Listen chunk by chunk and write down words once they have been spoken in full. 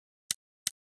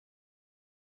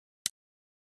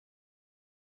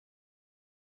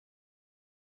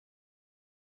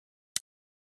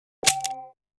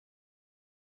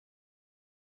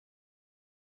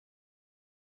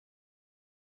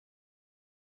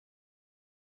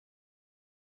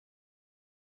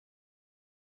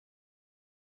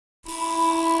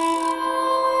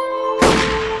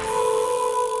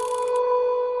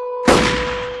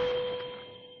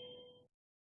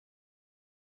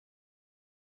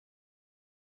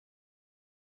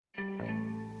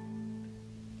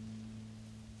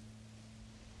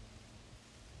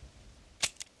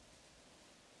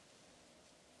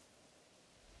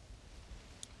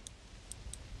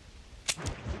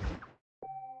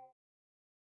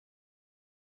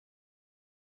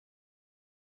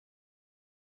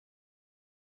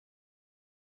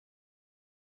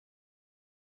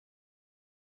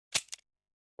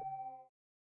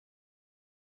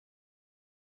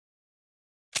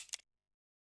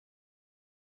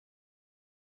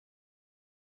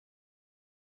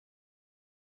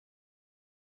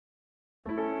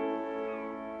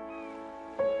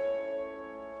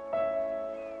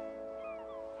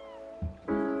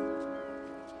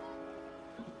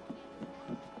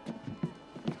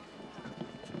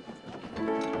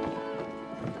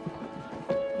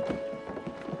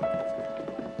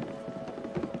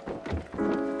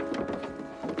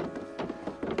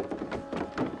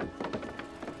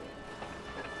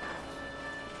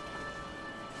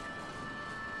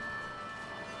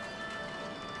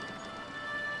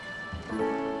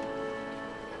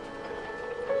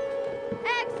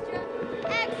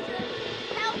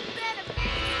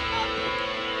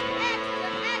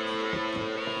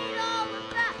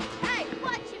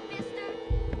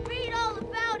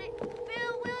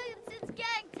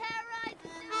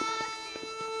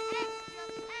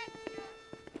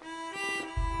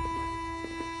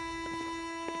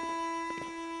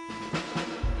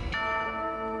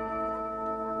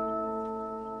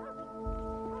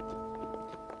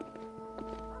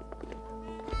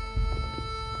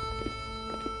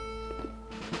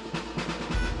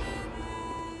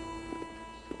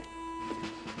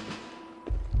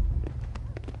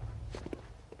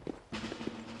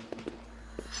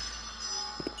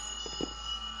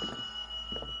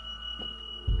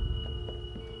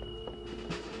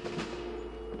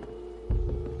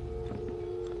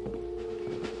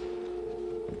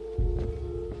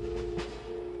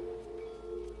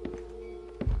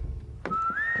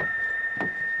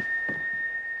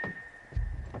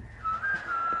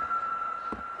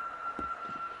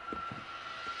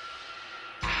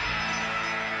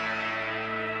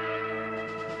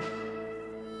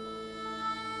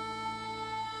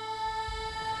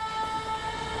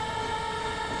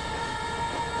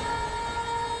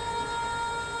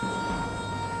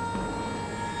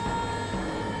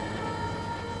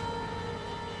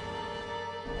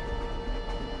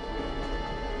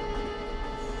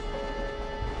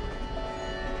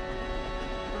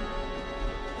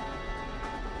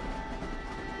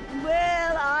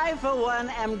for one,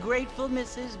 am grateful,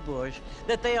 Mrs. Bush,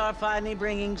 that they are finally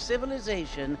bringing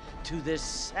civilization to this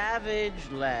savage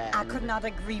land. I could not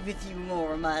agree with you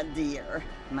more, my dear.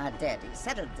 My daddy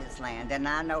settled this land, and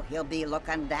I know he'll be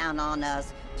looking down on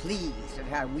us, pleased at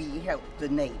how we help the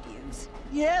natives.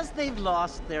 Yes, they've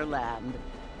lost their land,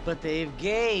 but they've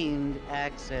gained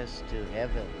access to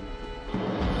heaven.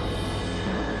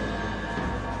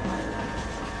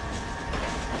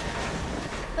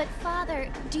 But Father,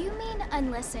 do you mean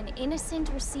unless an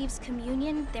innocent receives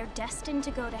communion, they're destined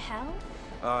to go to hell?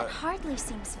 It hardly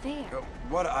seems fair.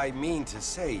 What I mean to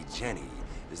say, Jenny,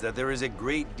 is that there is a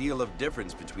great deal of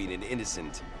difference between an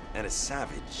innocent and a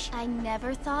savage. I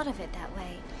never thought of it that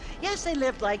way. Yes, they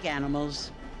lived like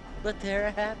animals, but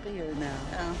they're happier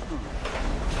now.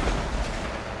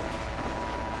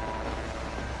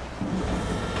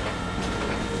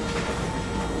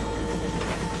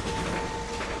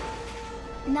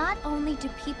 Not only do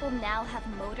people now have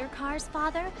motor cars,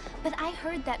 Father, but I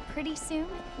heard that pretty soon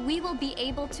we will be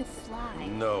able to fly.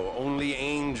 No, only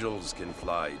angels can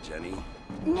fly, Jenny.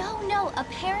 No,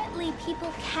 apparently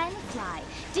people can fly.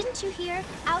 Didn't you hear?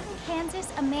 Out in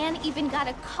Kansas, a man even got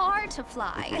a car to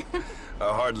fly.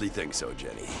 I hardly think so,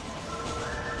 Jenny.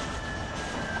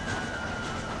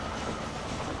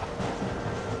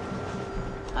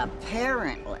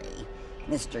 Apparently,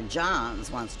 Mr.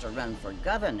 Johns wants to run for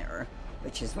governor,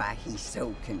 which is why he's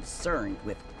so concerned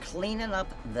with cleaning up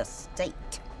the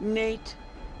state. Nate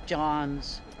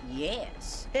Johns.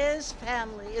 Yes. His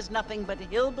family is nothing but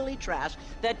hillbilly trash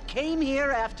that came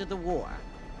here after the war.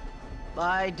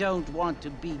 I don't want to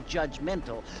be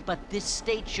judgmental, but this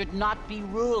state should not be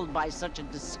ruled by such a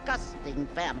disgusting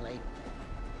family.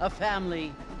 A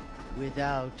family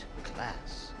without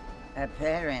class.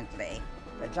 Apparently.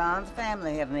 The Johns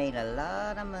family have made a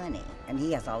lot of money, and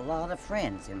he has a lot of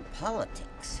friends in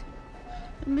politics.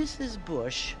 Mrs.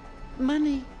 Bush,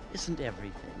 money isn't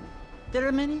everything. There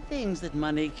are many things that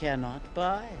money cannot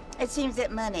buy. It seems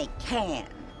that money can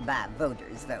buy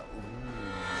voters, though.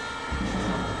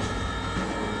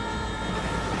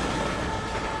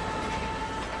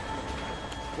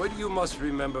 What you must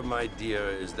remember, my dear,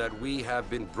 is that we have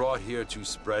been brought here to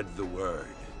spread the word.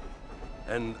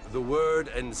 And the word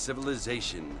and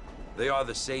civilization, they are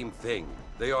the same thing.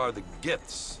 They are the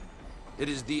gifts. It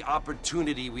is the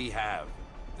opportunity we have,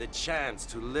 the chance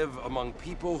to live among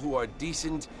people who are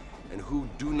decent and who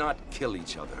do not kill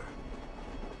each other,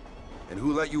 and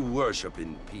who let you worship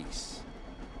in peace.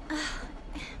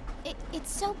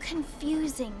 It's so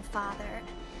confusing, Father.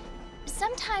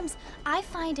 Sometimes I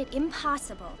find it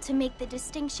impossible to make the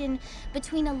distinction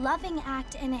between a loving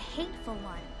act and a hateful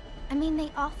one. I mean,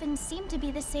 they often seem to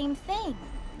be the same thing.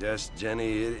 Yes,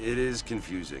 Jenny, it is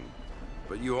confusing.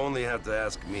 But you only have to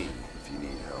ask me if you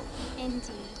need help.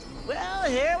 Indeed. Well,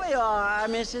 here we are,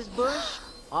 Mrs. Bush.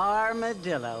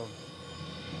 Armadillo.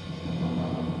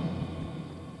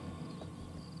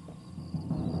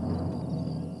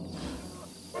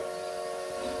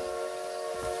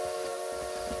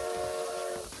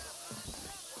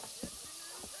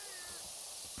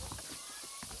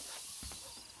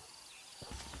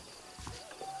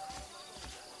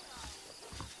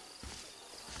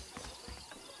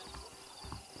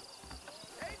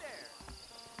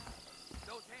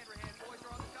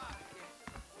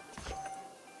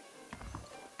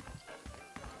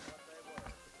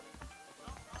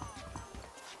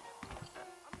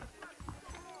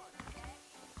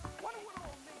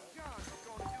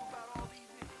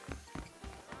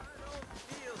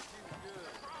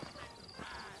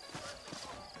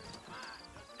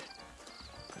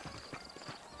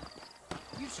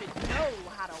 You should know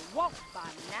how to walk by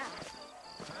now.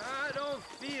 I don't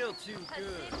feel too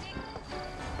good.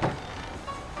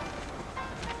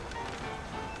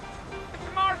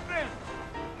 Mr. Marston!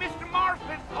 Mr.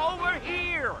 Marston, over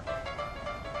here!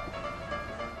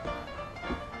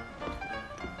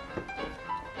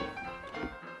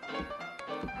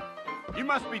 You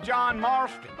must be John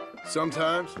Marston.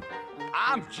 Sometimes.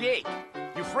 I'm Jake.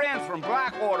 Your friends from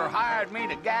Blackwater hired me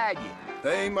to guide you.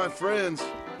 They ain't my friends,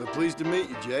 but pleased to meet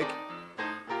you, Jake.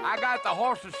 I got the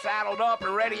horses saddled up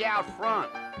and ready out front.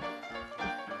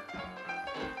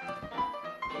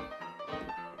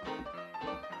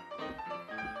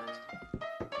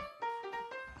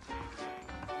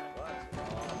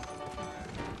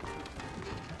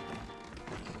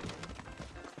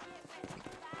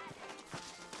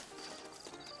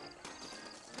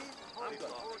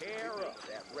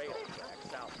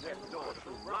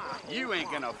 You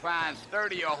ain't gonna find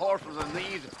sturdier horses than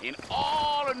these in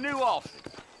all of New Austin.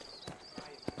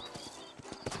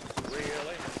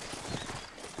 Really?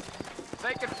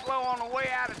 Take it slow on the way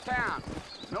out of town.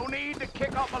 No need to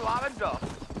kick up a lot of dust.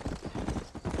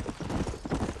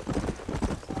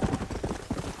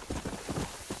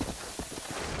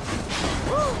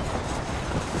 Woo!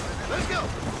 Let's go!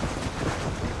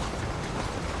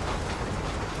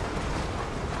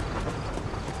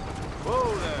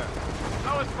 Whoa there.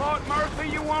 So it's Fort Mercy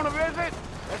you want to visit?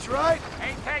 That's right.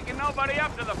 Ain't taking nobody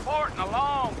up to the fort in a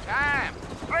long time.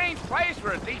 Strange place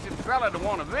for a decent fella to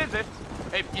want to visit,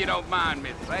 if you don't mind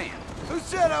me saying. Who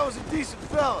said I was a decent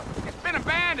fella? It's been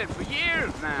abandoned for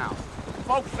years now.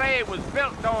 Folks say it was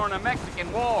built during the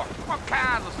Mexican War. What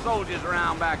kinds of soldiers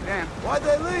around back then? Why'd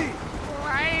they leave? Well,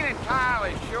 I ain't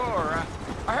entirely sure.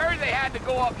 I heard they had to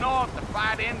go up north to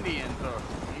fight Indians, or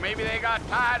maybe they got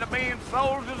tired of being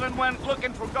soldiers and went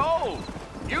looking for gold.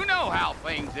 You know how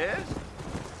things is.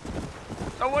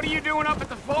 So what are you doing up at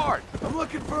the fort? I'm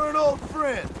looking for an old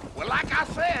friend. Well, like I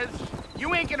says,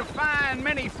 you ain't gonna find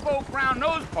many folk around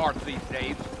those parts these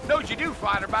days. Those you do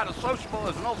find are about as sociable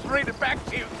as an old serrated back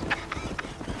tooth.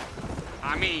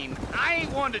 I mean, I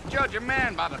ain't one to judge a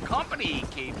man by the company he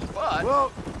keeps, but...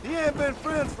 Well, he ain't been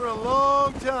friends for a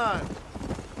long time.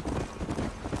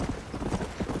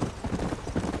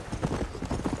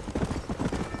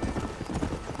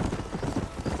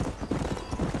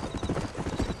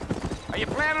 Are you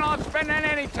planning on spending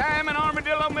any time in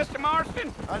Armadillo, Mr.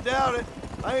 Marston? I doubt it.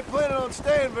 I ain't planning on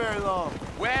staying very long.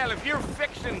 Well, if you're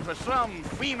fixing for some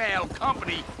female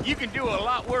company, you can do a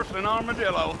lot worse than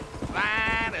Armadillo.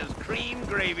 Fine as cream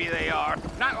gravy they are,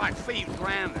 not like Thieves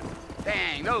Landing.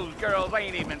 Dang, those girls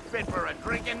ain't even fit for a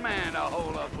drinking man to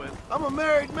hold up with. I'm a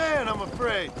married man, I'm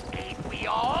afraid. Ain't we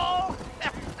all?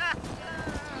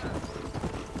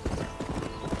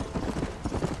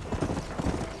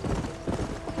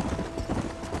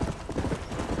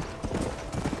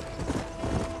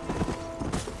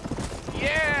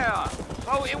 Yeah,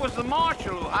 so it was the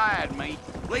Marshal who hired me.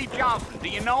 Leigh Johnson, do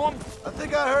you know him? I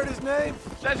think I heard his name.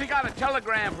 Says he got a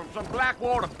telegram from some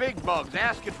Blackwater big bugs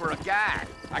asking for a guide.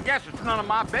 I guess it's none of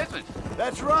my business.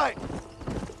 That's right.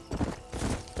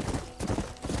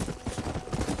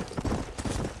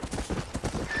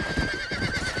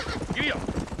 Giddy up.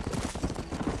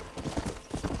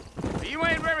 You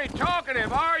ain't very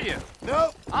talkative, are you?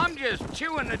 Nope. I'm just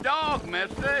chewing the dog,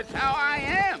 mister. It's how I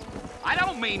am. I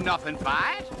don't mean nothing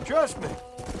by it. Trust me.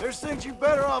 There's things you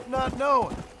better off not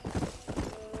knowing.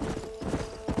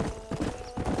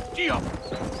 Gee up.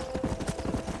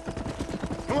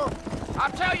 Come on.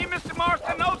 I'll tell you, Mr.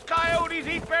 Marston, those coyotes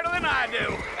eat better than I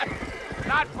do.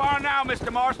 Not far now,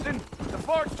 Mr. Marston. The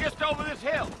fort's just over this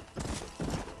hill.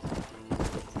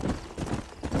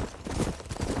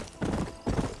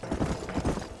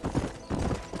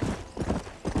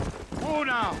 Oh,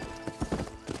 now.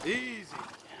 Easy.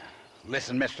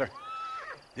 Listen, mister.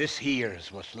 This here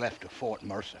is what's left of Fort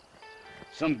Mercer.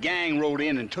 Some gang rode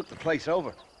in and took the place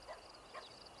over.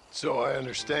 So I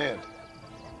understand.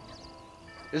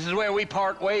 This is where we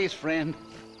part ways, friend.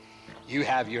 You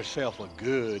have yourself a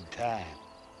good time.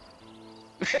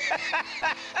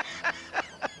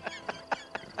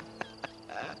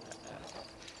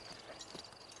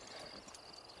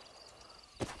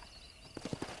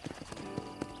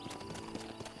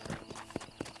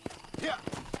 Yeah.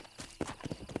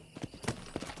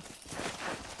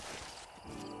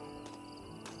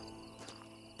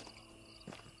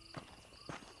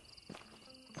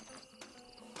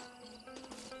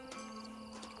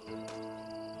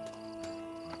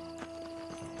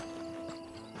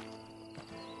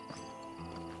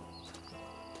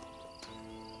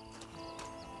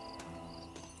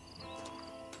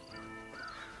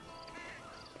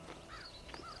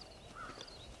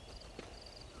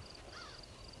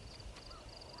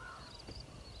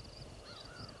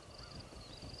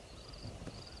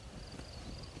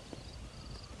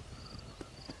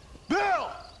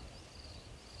 Bill!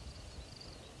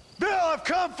 Bill, I've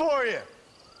come for you!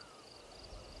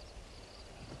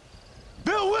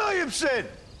 Bill Williamson!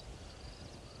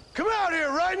 Come out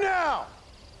here right now!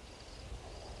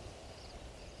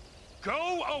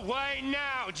 Go away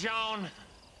now, John.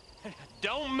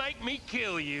 Don't make me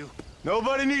kill you.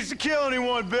 Nobody needs to kill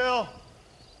anyone, Bill.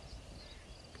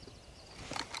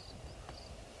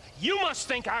 You must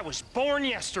think I was born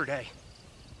yesterday.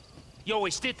 You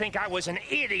always did think I was an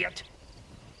idiot.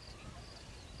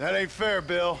 That ain't fair,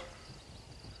 Bill.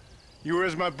 You were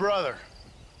as my brother.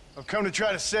 I've come to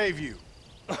try to save you.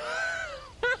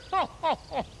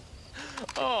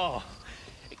 Oh.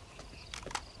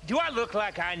 Do I look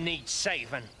like I need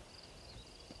saving?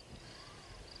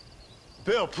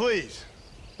 Bill, please.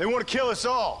 They want to kill us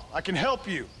all. I can help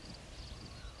you.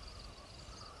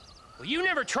 Well, you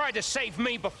never tried to save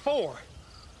me before.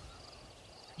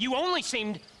 You only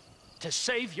seemed to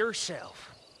save yourself.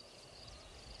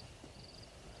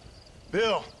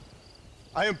 Bill,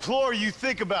 I implore you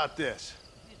think about this.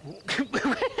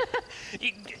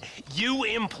 You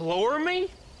implore me?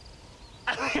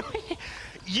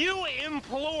 You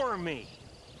implore me?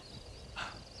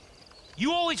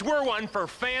 You always were one for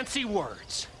fancy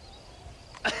words.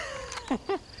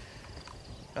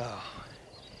 Oh.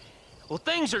 Well,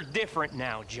 things are different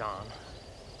now, John.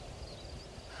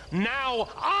 Now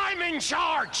I'm in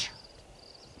charge!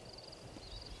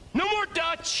 No more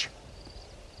Dutch!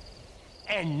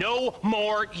 And no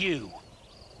more you.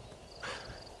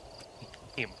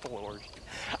 Implores.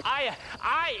 I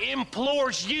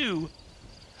implores you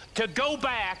to go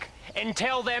back and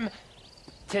tell them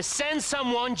to send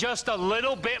someone just a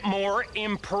little bit more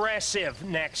impressive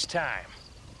next time.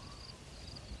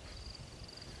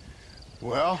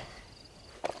 Well?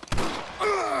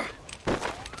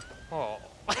 Oh.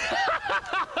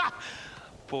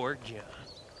 Poor John.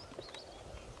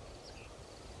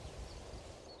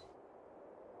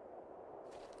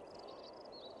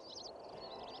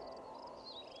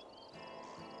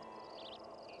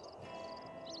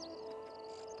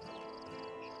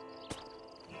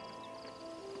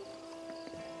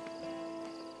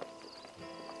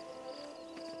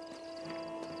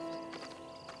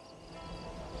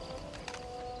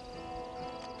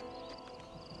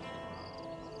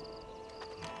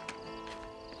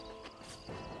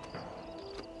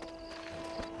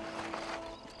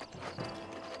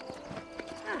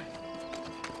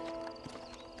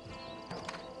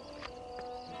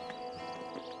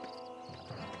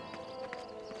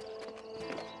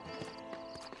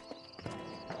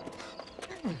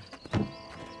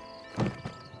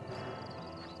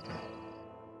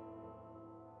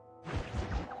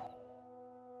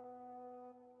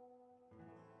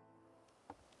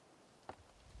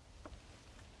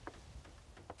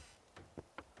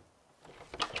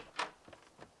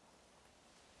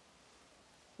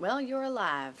 Well, you're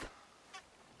alive.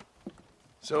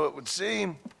 So it would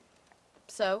seem.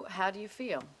 So, how do you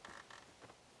feel?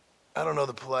 I don't know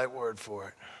the polite word for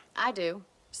it. I do.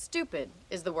 Stupid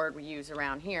is the word we use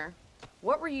around here.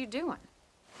 What were you doing?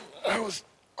 I was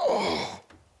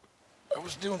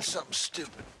doing something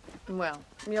stupid. Well,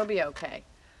 you'll be okay.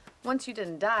 Once you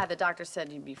didn't die, the doctor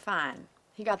said you'd be fine.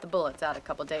 He got the bullets out a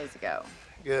couple days ago.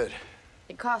 Good.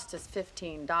 It cost us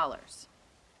 $15.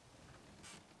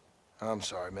 I'm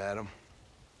sorry, madam.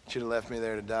 Should have left me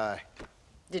there to die.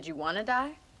 Did you want to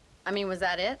die? I mean, was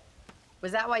that it?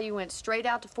 Was that why you went straight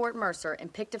out to Fort Mercer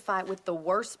and picked a fight with the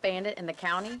worst bandit in the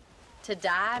county? To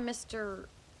die, Mr.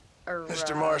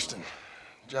 Mr. Marston.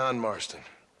 John Marston.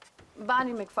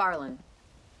 Bonnie McFarland.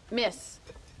 Miss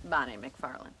Bonnie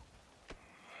McFarland.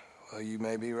 Well, you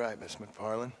may be right, Miss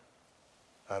McFarland.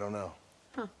 I don't know.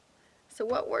 Huh. So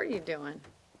what were you doing?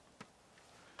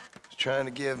 I was trying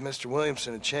to give Mr.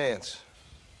 Williamson a chance.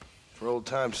 For old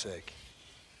time's sake.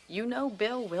 You know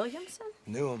Bill Williamson?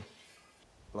 Knew him.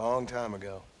 Long time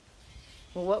ago.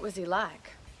 Well, what was he like?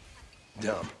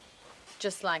 Dumb.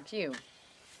 Just like you.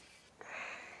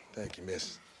 Thank you,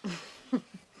 miss.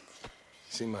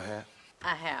 See my hat?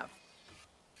 I have.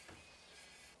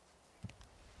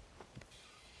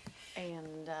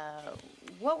 And,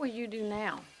 what will you do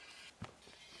now?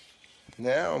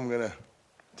 Now I'm gonna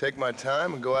take my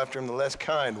time and go after him the less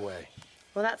kind way.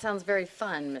 Well, that sounds very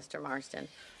fun, Mr. Marston.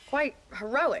 Quite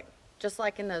heroic, just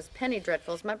like in those penny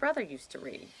dreadfuls my brother used to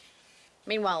read.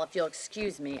 Meanwhile, if you'll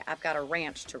excuse me, I've got a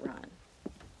ranch to run.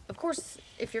 Of course,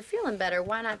 if you're feeling better,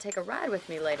 why not take a ride with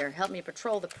me later? Help me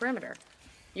patrol the perimeter.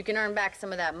 You can earn back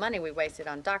some of that money we wasted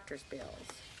on doctor's bills.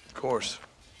 Of course.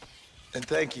 And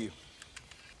thank you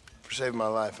for saving my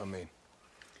life, I mean.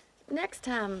 Next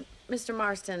time, Mr.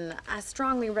 Marston, I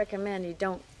strongly recommend you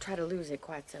don't try to lose it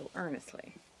quite so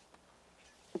earnestly.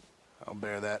 I'll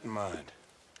bear that in mind.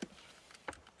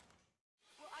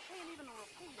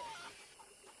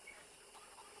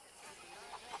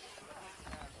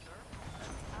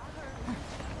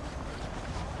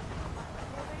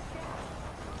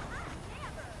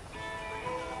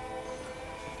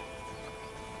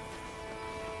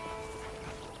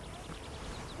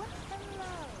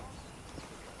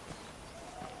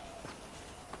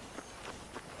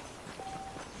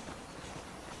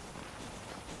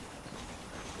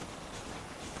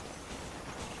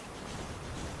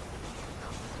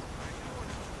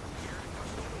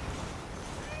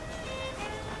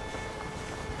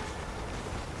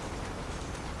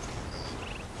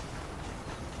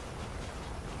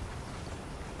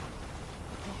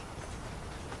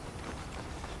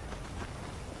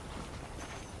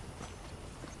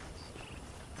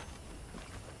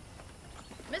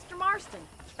 Mr. Marston,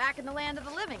 back in the land of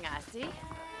the living, I see.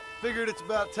 Figured it's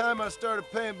about time I started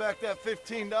paying back that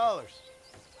 $15.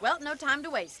 Well, no time to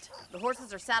waste. The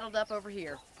horses are saddled up over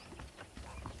here.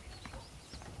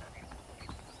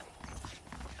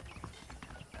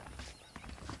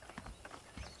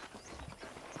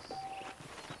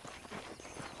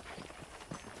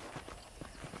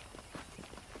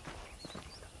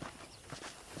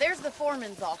 There's the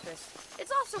foreman's office.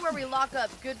 It's also where we lock up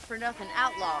good-for-nothing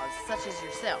outlaws, such as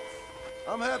yourself.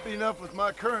 I'm happy enough with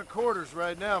my current quarters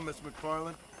right now, Miss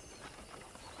McFarland.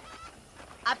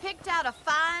 I picked out a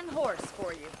fine horse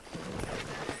for you.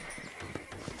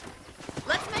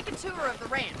 Let's make a tour of the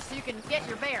ranch so you can get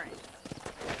your bearings.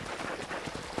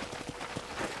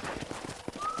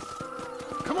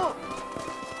 Come on!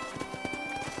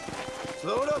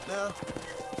 Slow it up now.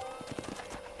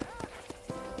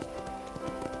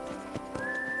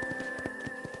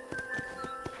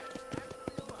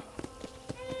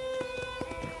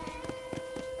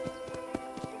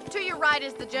 To your right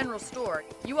is the general store.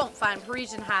 You won't find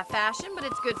Parisian high fashion, but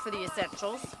it's good for the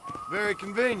essentials. Very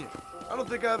convenient. I don't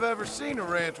think I've ever seen a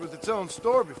ranch with its own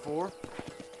store before.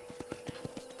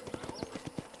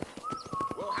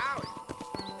 Well, howdy.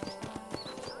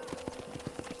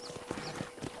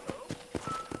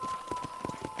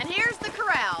 And here's the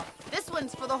corral. This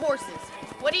one's for the horses.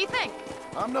 What do you think?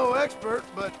 I'm no expert,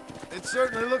 but it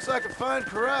certainly looks like a fine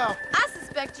corral. I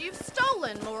suspect you've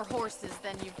stolen more horses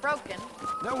than you've broken.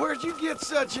 Now, where'd you get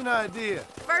such an idea?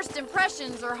 First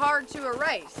impressions are hard to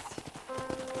erase.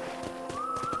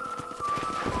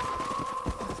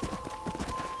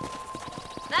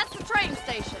 That's the train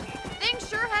station. Things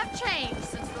sure have changed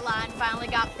since the line finally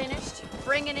got finished,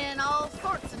 bringing in all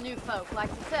sorts of new folk like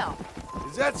yourself.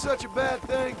 Is that such a bad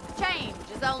thing? Change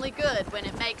is only good when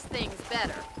it makes things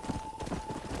better.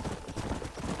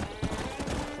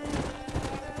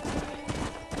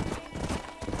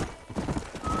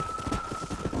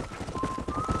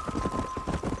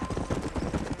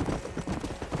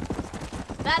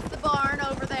 That's the barn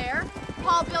over there.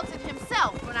 Paul built it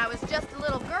himself when I was just a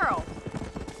little girl.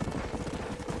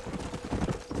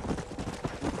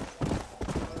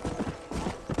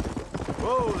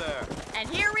 Whoa there. And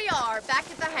here we are, back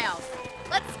at the house.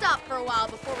 Let's stop for a while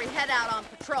before we head out on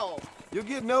patrol. You'll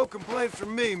get no complaints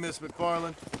from me, Miss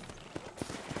McFarland.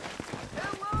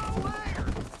 Hello there.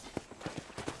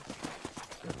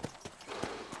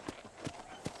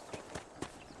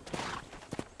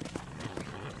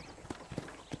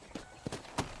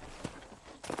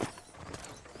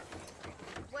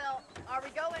 Well, are we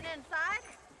going inside?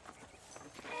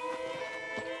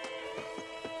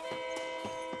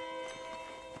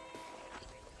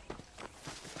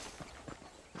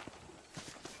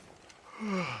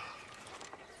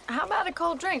 How about a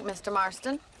cold drink, Mr.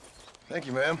 Marston? Thank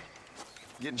you, ma'am.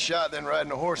 Getting shot, then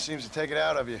riding a horse seems to take it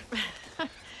out of you.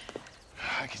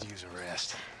 I could use a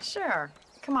rest. Sure.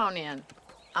 Come on in.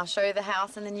 I'll show you the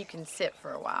house, and then you can sit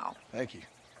for a while. Thank you.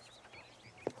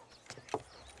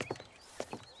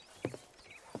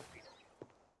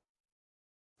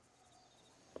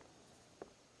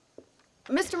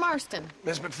 Mr. Marston,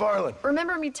 Miss McFarland.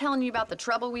 remember me telling you about the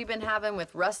trouble we've been having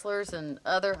with rustlers and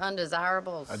other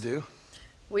undesirables? I do?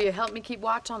 Will you help me keep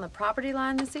watch on the property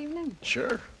line this evening?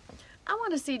 Sure. I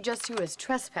want to see just who is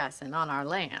trespassing on our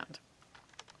land.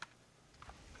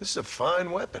 This is a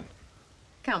fine weapon.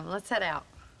 Come, let's head out.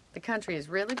 The country is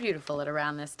really beautiful at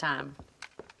around this time.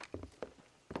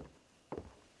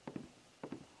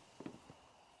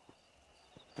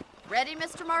 Ready,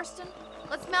 Mr. Marston?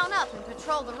 Let's mount up and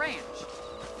patrol the ranch.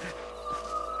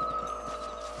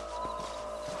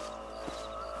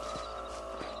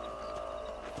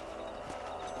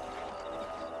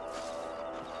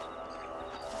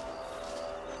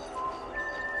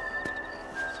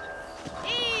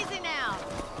 Easy now.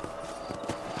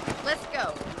 Let's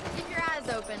go. Keep your eyes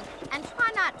open and try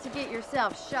not to get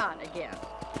yourself shot again.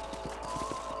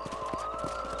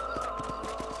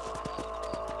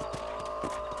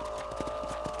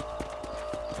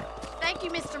 Thank you,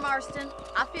 Mr. Marston.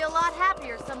 I feel a lot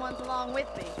happier someone's along with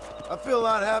me. I feel a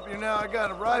lot happier now I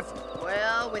got a rifle.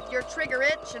 Well, with your trigger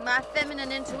itch and my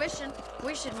feminine intuition,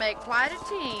 we should make quite a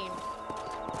team.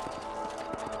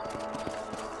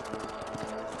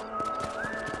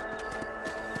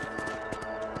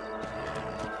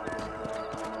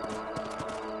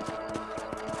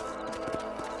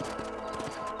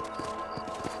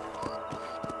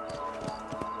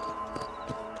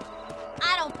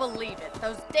 I don't believe it.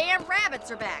 Those damn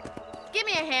rabbits are back. Give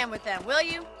me a hand with them, will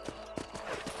you?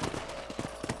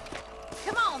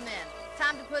 Come on, then.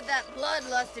 Time to put that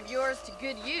bloodlust of yours to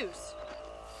good use.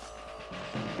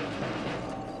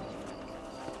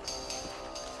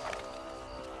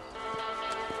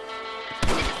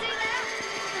 Did you see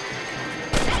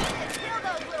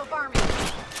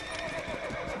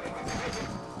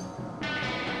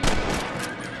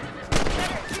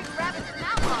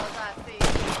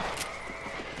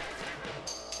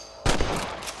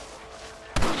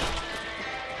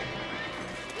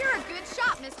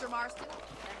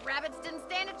The rabbits didn't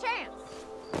stand a chance.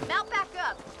 Mount back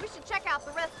up. We should check out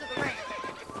the rest of the ranch.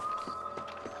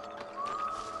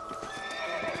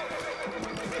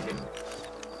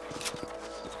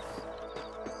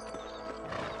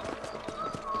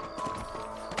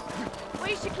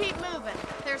 We should keep moving.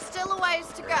 There's still a ways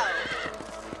to go.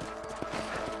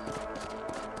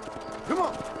 Come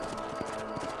on.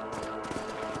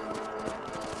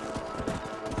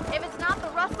 If it's not the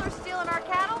rustlers stealing our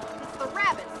cattle, it's the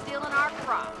rabbits stealing our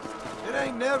crops. It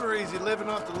ain't never easy living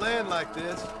off the land like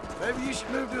this. Maybe you should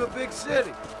move to a big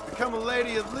city. Become a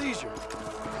lady of leisure.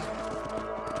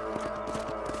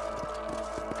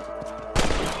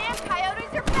 Damn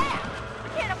coyotes are bad. We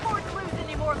can't afford to lose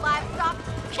any more livestock.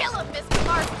 Kill them, Mr.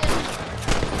 Marston.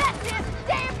 That's it.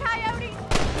 Damn coyotes.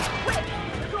 Quick,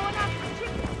 we're going after the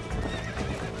chickens.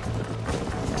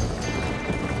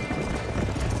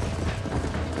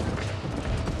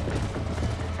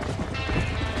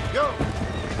 Go!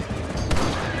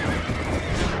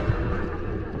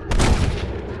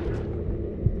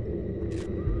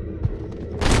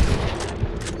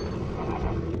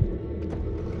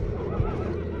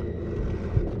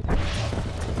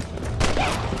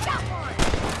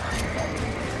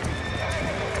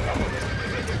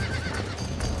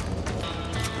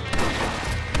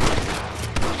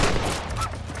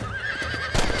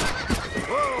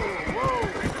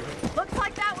 Looks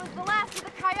like that was the last of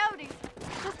the coyotes.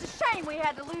 Just a shame we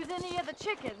had to lose any of the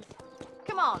chickens.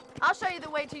 Come on, I'll show you the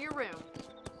way to your room.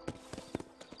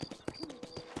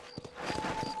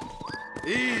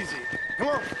 Easy. Come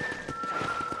on.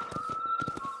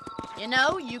 You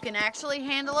know, you can actually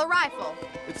handle a rifle.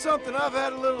 It's something I've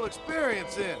had a little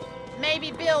experience in.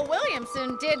 Maybe Bill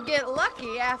Williamson did get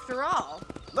lucky after all.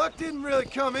 Luck didn't really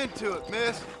come into it,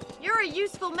 miss. You're a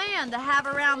useful man to have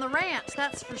around the ranch,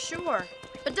 that's for sure.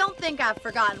 But don't think I've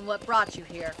forgotten what brought you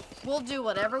here. We'll do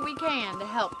whatever we can to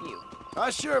help you. I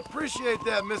sure appreciate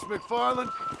that, Miss McFarland.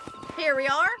 Here we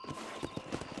are.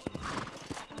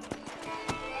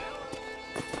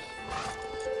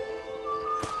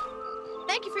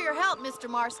 Thank you for your help, Mr.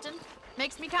 Marston.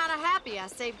 Makes me kind of happy I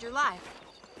saved your life.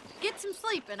 Get some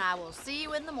sleep and I will see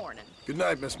you in the morning. Good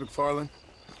night, Miss McFarland.